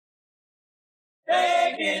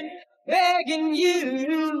begging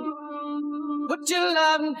you, put your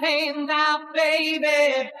loving hand out,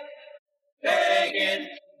 baby.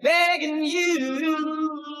 Begging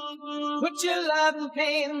you, put your loving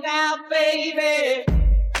hand out, baby.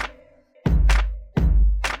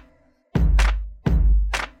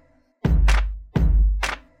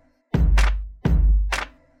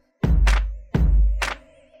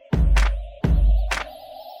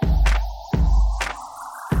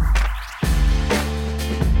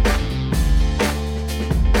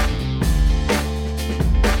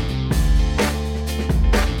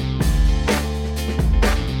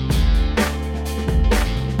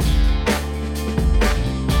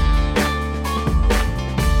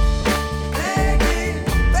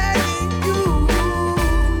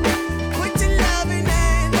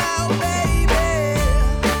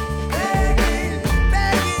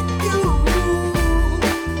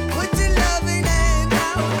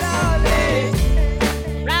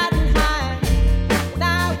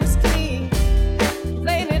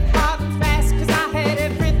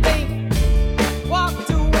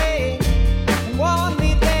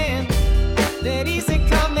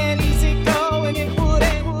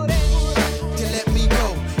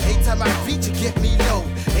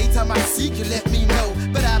 You let me know,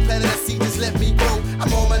 but I planted a seed, just let me grow.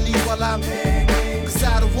 I'm on my knees while I'm begging, cause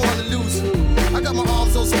I don't wanna lose. I got my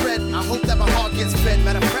arms so spread, I hope that my heart gets fed.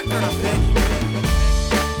 Matter of fact, girl, I'm begging.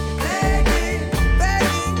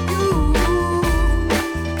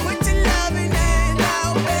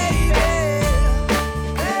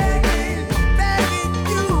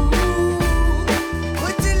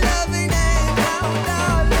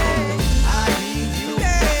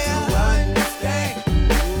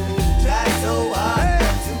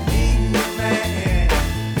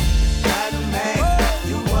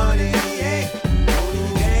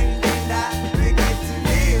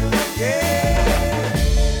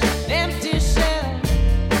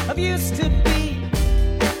 Used to be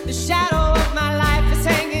the shadow of my life is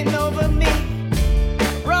hanging over me.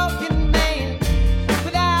 A broken man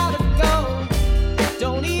without a goal,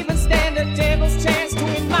 don't even stand a devil's chance to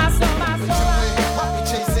win my soul. Why we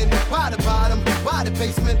chasing? Why the bottom? Why the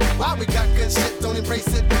basement? Why we got good shit? Don't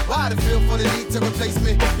embrace it. Why the feel for the need to replace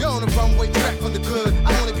me? You're on the runway track from the good.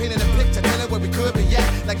 I'm only painting a picture, telling where we could be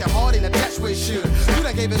at, like your heart ain't attached where it should. You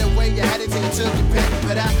done gave it away, you had it till you took your pen.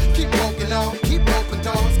 But I keep walking on, keep open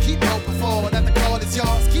doors.